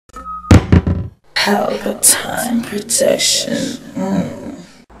Pelpa time protection.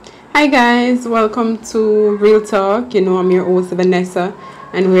 Hi guys, welcome to Real Talk. I'm your host Vanessa,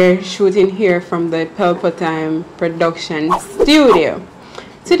 and we're shooting here from the Pelpa Time production studio.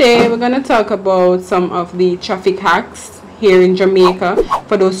 Today we're going to talk about some of the traffic hacks here in Jamaica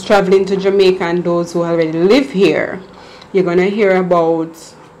for those traveling to Jamaica and those who already live here. You're going to hear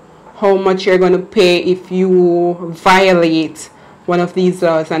about how much you're going to pay if you violate one of these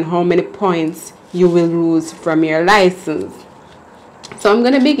laws and how many points you will lose from your license. So I'm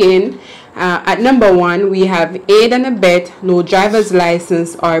going to begin. At number 1, we have aid and abet, no driver's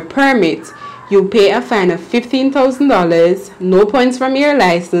license or permit. You pay a fine of $15,000, no points from your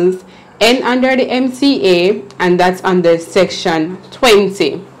license, and under the MCA, and that's under section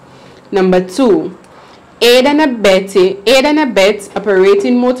 20. Number 2, aid and abet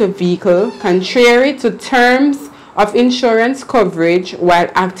operating motor vehicle contrary to terms of insurance coverage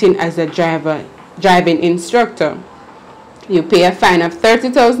while acting as a driving instructor. You pay a fine of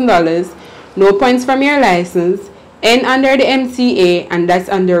 $30,000, no points from your license, and under the MCA, and that's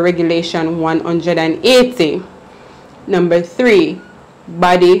under regulation 180. Number 3,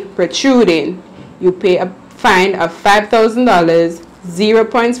 body protruding. You pay a fine of $5,000, 0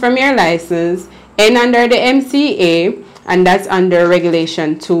 points from your license, and under the MCA, and that's under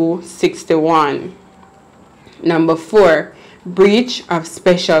regulation 261. Number 4, breach of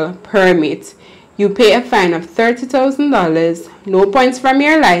special permit. You pay a fine of $30,000, no points from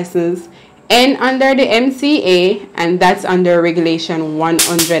your license, and under the MCA, and that's under regulation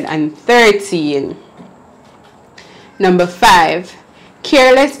 113. Number 5,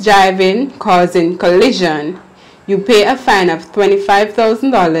 careless driving causing collision. You pay a fine of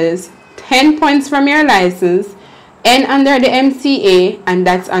 $25,000, 10 points from your license, and under the MCA, and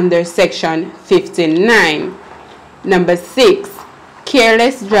that's under section 59. Number 6,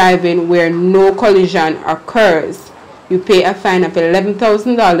 careless driving where no collision occurs. You pay a fine of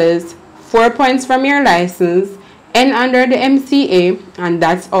 $11,000, 4 points from your license, and under the MCA, and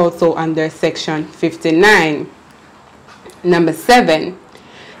that's also under section 59. Number 7,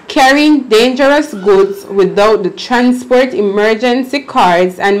 carrying dangerous goods without the transport emergency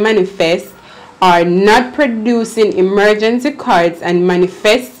cards and manifests, or not producing emergency cards and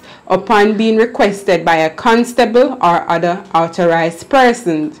manifests upon being requested by a constable or other authorized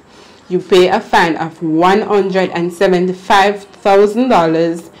person. You pay a fine of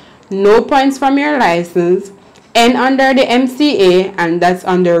 $175,000, no points from your license, and under the MCA, and that's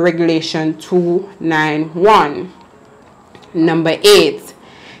under regulation 291. Number 8,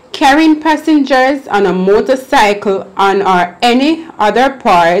 carrying passengers on a motorcycle on or any other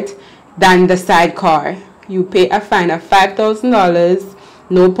part than the sidecar. You pay a fine of $5,000,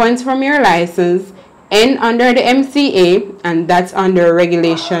 no points from your license, and under the MCA, and that's under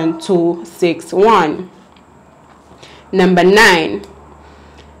regulation 261. Number 9,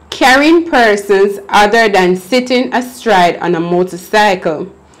 carrying persons other than sitting astride on a motorcycle.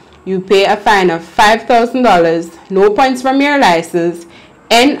 You pay a fine of $5,000, no points from your license,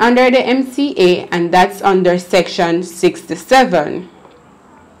 and under the MCA, and that's under section 67.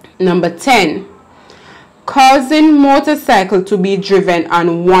 Number 10, causing motorcycle to be driven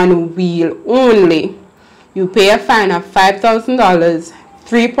on one wheel only. You pay a fine of $5,000,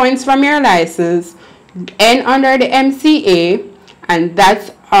 3 points from your license, and under the MCA, and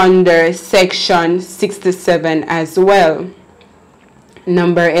that's under section 67 as well.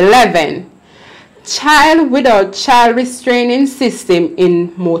 Number 11, child without child restraining system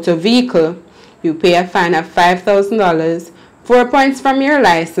in motor vehicle. You pay a fine of $5,000, 4 points from your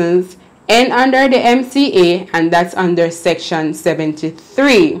license, and under the MCA, and that's under section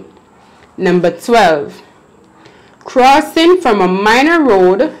 73. Number 12, crossing from a minor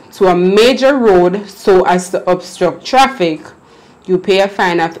road to a major road so as to obstruct traffic. You pay a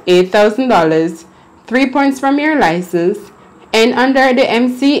fine of $8,000, 3 points from your license, and under the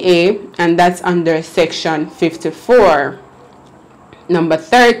MCA, and that's under section 54. Number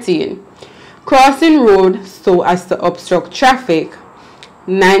 13, crossing road so as to obstruct traffic.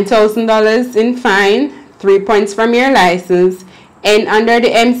 $9,000 in fine, 3 points from your license, and under the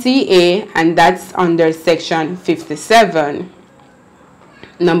MCA, and that's under section 57.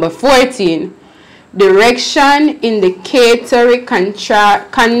 Number 14, direction indicatory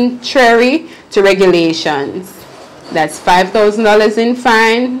contrary to regulations. That's $5,000 in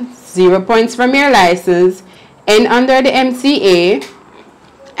fine, 0 points from your license, and under the MCA,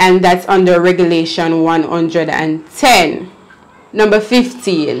 and that's under regulation 110. Number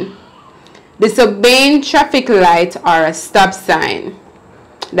 15, disobeying traffic light or a stop sign.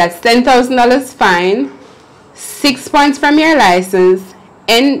 That's $10,000 fine, 6 points from your license,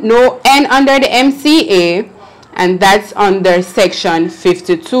 N under the MCA, and that's under section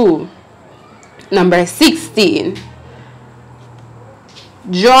 52. Number 16.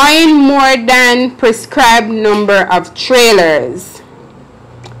 Join more than prescribed number of trailers.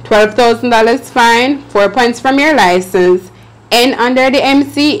 $12,000 fine, 4 points from your license, N under the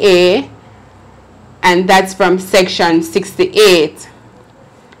MCA, and that's from section 68.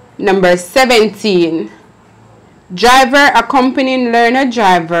 Number 17. Driver accompanying learner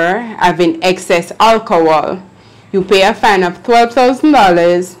driver having excess alcohol. You pay a fine of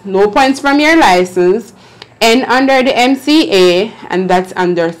 $12,000, no points from your license, N under the MCA, and that's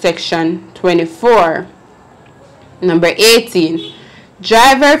under section 24. Number 18.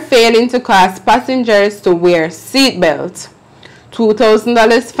 Driver failing to cause passengers to wear seatbelt.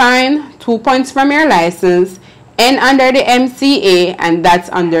 $2,000 fine, 2 points from your license, N under the MCA, and that's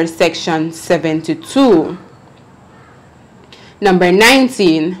under section 72. Number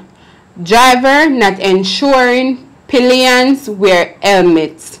 19. Driver not ensuring pillions wear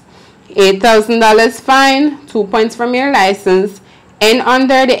helmets. $8,000 fine, 2 points from your license, N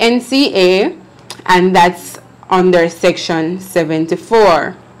under the NCA, and that's under section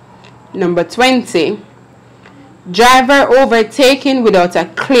 74. Number 20. Driver overtaken without a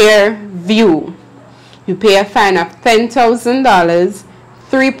clear view. You pay a fine of $10,000,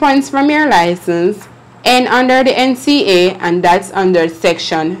 3 points from your license, N under the NCA, and that's under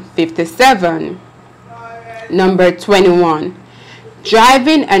section 57. Number 21.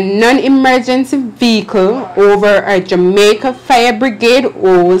 Driving a non-emergency vehicle over a Jamaica fire brigade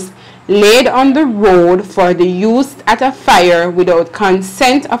hose laid on the road for the use at a fire without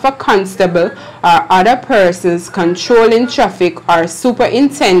consent of a constable or other persons controlling traffic or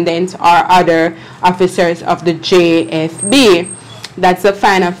superintendent or other officers of the JFB. That's a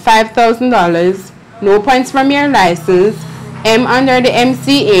fine of $5,000, no points from your license, M under the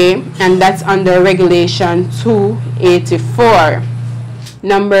MCA, and that's under regulation 284.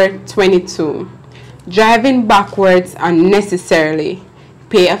 Number 22. Driving backwards unnecessarily.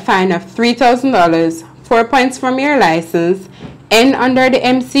 Pay a fine of $3,000, 4 points from your license, N under the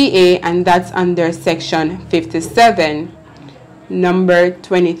MCA, and that's under section 57. Number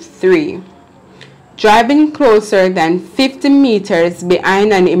 23. Driving closer than 50 meters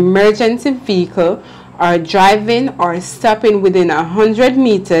behind an emergency vehicle, or driving or stopping within 100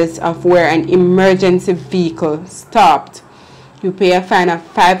 meters of where an emergency vehicle stopped. You pay a fine of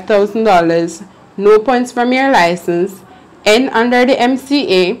 $5,000, no points from your license, N under the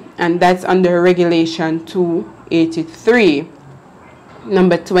MCA, and that's under regulation 283.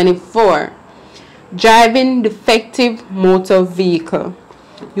 Number 24. Driving defective motor vehicle.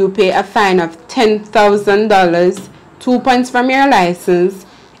 You pay a fine of $10,000, 2 points from your license,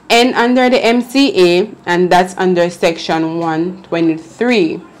 N under the MCA, and that's under section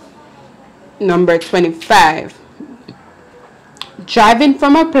 123. Number 25. Driving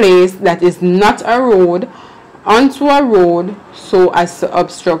from a place that is not a road onto a road so as to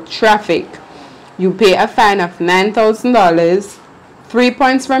obstruct traffic. You pay a fine of $9,000, 3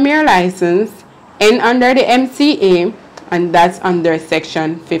 points from your license, N under the MCA, and that's under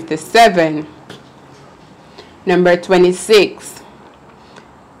section 57. Number 26.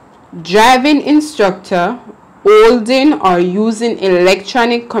 Driving instructor holding or using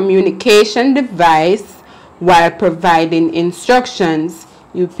electronic communication device while providing instructions.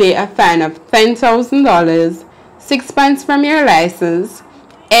 You pay a fine of $10,000, 6 points from your license,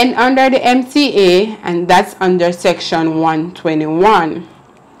 N under the MCA, and that's under section 121.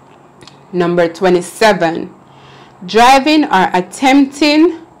 Number 27. Driving or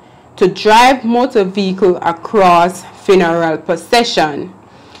attempting to drive motor vehicle across funeral procession.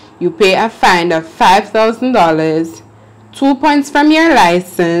 You pay a fine of $5,000, 2 points from your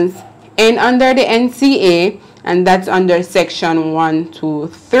license, N under the NCA, and that's under section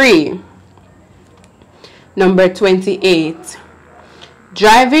 123. Number 28.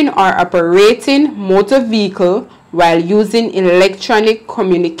 Driving or operating motor vehicle while using electronic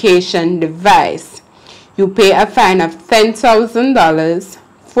communication device. You pay a fine of $10,000,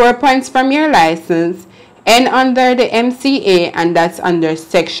 4 points from your license, N under the MCA, and that's under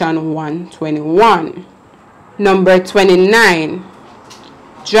section 121. Number 29.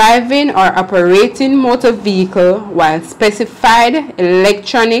 Driving or operating motor vehicle while specified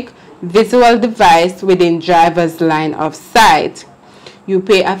electronic visual device within driver's line of sight. You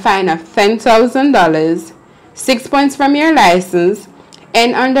pay a fine of $10,000, 6 points from your license,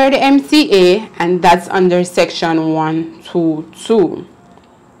 N under the MCA, and that's under section 122.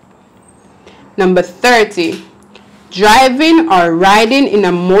 Number 30. Driving or riding in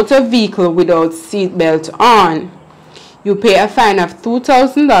a motor vehicle without seatbelt on. you pay a fine of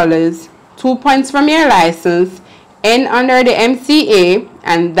 $2,000, 2 points from your license, and under the MCA,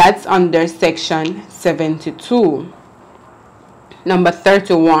 and that's under section 72. Number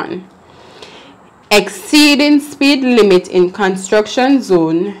 31. Exceeding speed limit in construction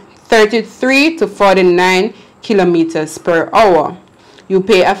zone 33 to 49 kilometers per hour. You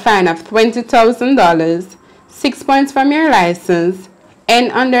pay a fine of $20,000, 6 points from your license,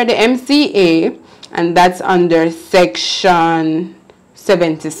 and under the MCA, and that's under section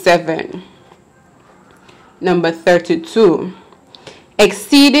 77. Number 32.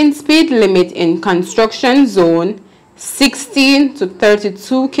 Exceeding speed limit in construction zone 16 to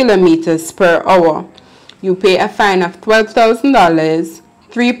 32 kilometers per hour. You pay a fine of $12,000,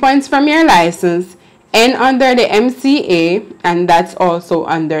 3 points from your license, and under the MCA, and that's also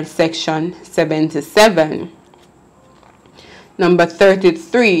under section 77. Number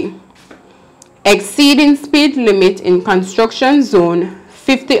 33. Exceeding speed limit in construction zone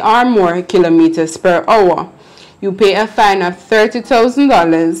 50 or more kilometers per hour. You pay a fine of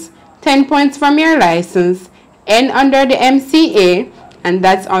 $30,000, 10 points from your license, and under the MCA, and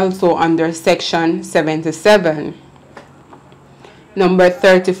that's also under section 77. Number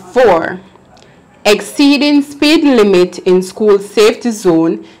 34. Exceeding speed limit in school safety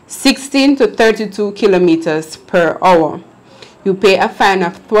zone 16 to 32 kilometers per hour. You pay a fine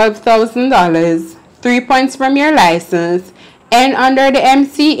of $12,000, 3 points from your license, and under the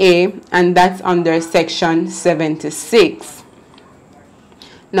MCA, and that's under section 76.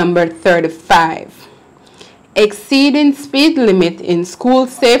 Number 35. Exceeding speed limit in school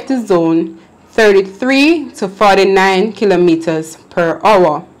safety zone 33 to 49 kilometers per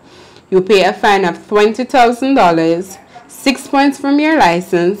hour. You pay a fine of $20,000, 6 points from your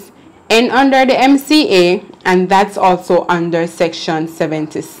license, and under the MCA, and that's also under section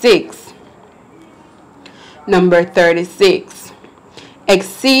 76. Number 36.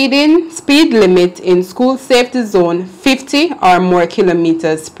 Exceeding speed limit in school safety zone 50 or more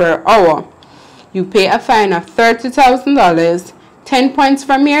kilometers per hour. You pay a fine of $30,000, 10 points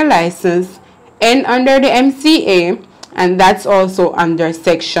from your license, and under the MCA, and that's also under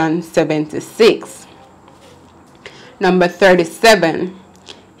section 76. Number 37.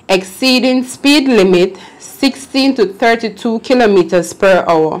 Exceeding speed limit 16 to 32 kilometers per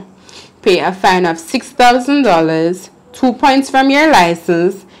hour. Pay a fine of $6,000, 2 points from your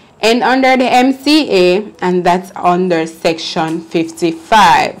license, and under the MCA, and that's under section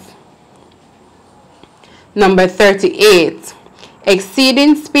 55. Number 38.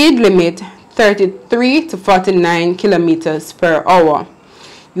 Exceeding speed limit 33 to 49 kilometers per hour.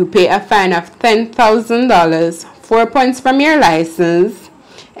 You pay a fine of $10,000, 4 points from your license,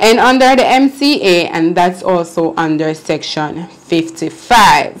 and under the MCA, and that's also under section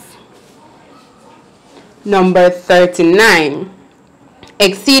 55. Number 39.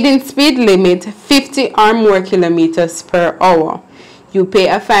 Exceeding speed limit 50 or more kilometers per hour. You pay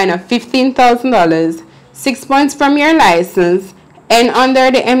a fine of $15,000, 6 points from your license, and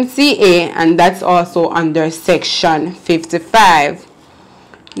under the MCA, and that's also under section 55.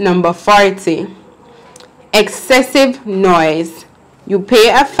 Number 40. Excessive noise. You pay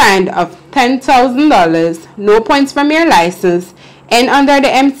a fine of $10,000, no points from your license, and under the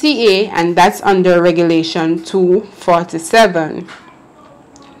MCA, and that's under regulation 247.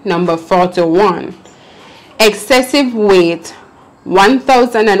 Number 41. Excessive weight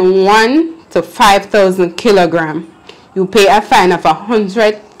 1,001 to 5,000 kilogram. You pay a fine of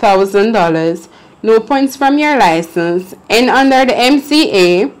 $100,000, no points from your license, and under the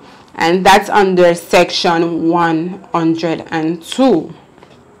MCA, and that's under section 102.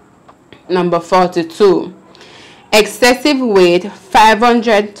 Number 42. Excessive weight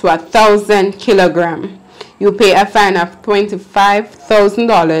 500 to 1,000 kilogram. You pay a fine of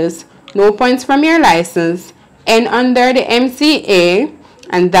 $25,000, no points from your license, and under the MCA,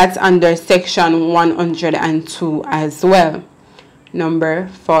 and that's under section 102 as well. Number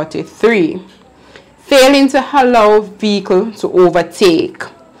 43. Failing to allow vehicle to overtake.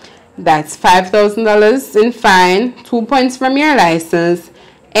 That's $5,000 in fine, 2 points from your license,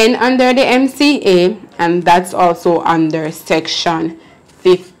 and under the MCA, and that's also under section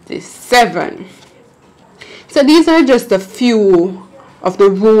 57. So these are just a few of the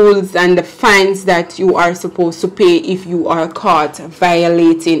rules and the fines that you are supposed to pay if you are caught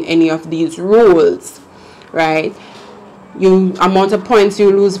violating any of these rules, right? You amount of points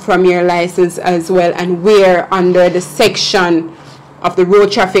you lose from your license as well, and where under the section of the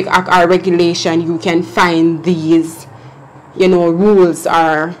Road Traffic Act or regulation you can find these, rules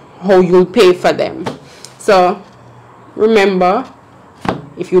or how you'll pay for them. So remember,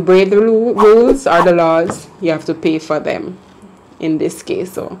 if you break the rules or the laws, you have to pay for them in this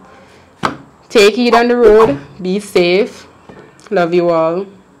case. So take it on the road, be safe, love you all,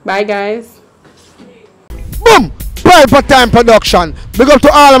 bye guys. Boom! Pelpa Time production. Big up to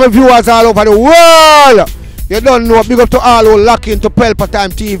all of my viewers all over the world. You don't know. Big up to all who lock into Pelpa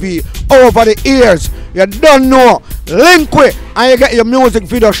Time TV over the years. You don't know. Link with and you get your music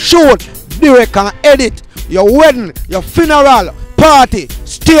video shoot, direct and edit. Your wedding, your funeral, party,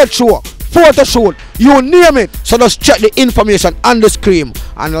 stage show, photo shoot, you name it. So just check the information on the screen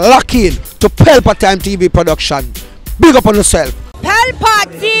and lock in to Pelpa Time TV production. Big up on yourself. Pelpa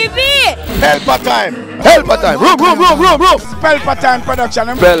TV! Pelpa Time! Pelpa Time! Room! Pelpa Time production.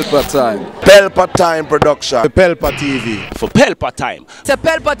 Pelpa Time. Pelpa Time production. Pelpa TV. For Pelpa Time. It's a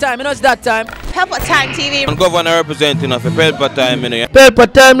Pelpa Time, you know it's that time. Pelpa Time TV. I'm governor representing of Pelpa Time, you know.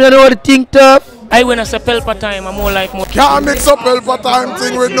 Pelpa Time, you know what the thing tough? I when I say Pelpa Time, I'm more like more. Can't mix up Pelpa Time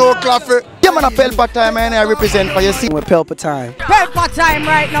thing with no coffee. Yeah, man, a Pelpa Time, and I represent for you. See, with Pelpa Time. Pelpa Time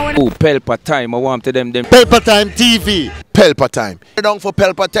right now. Oh, Pelpa Time, I want to them. Pelpa Time TV. Pelpa Time. Down for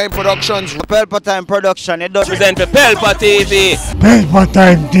Pelpa Time Productions. Pelpa Time production. It does Present for Pelpa TV. Pelpa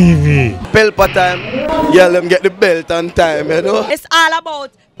Time TV. Pelpa Time. Yeah, let me get the belt on time, you know. It's all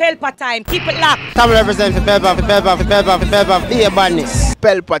about Pelpa Time. Keep it locked. Come represent for Pelpa, be a badness.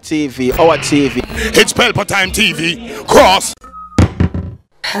 Pelpa TV, our TV. It's Pelpa Time TV. Cross.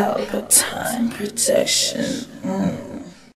 Pelpa Time protection.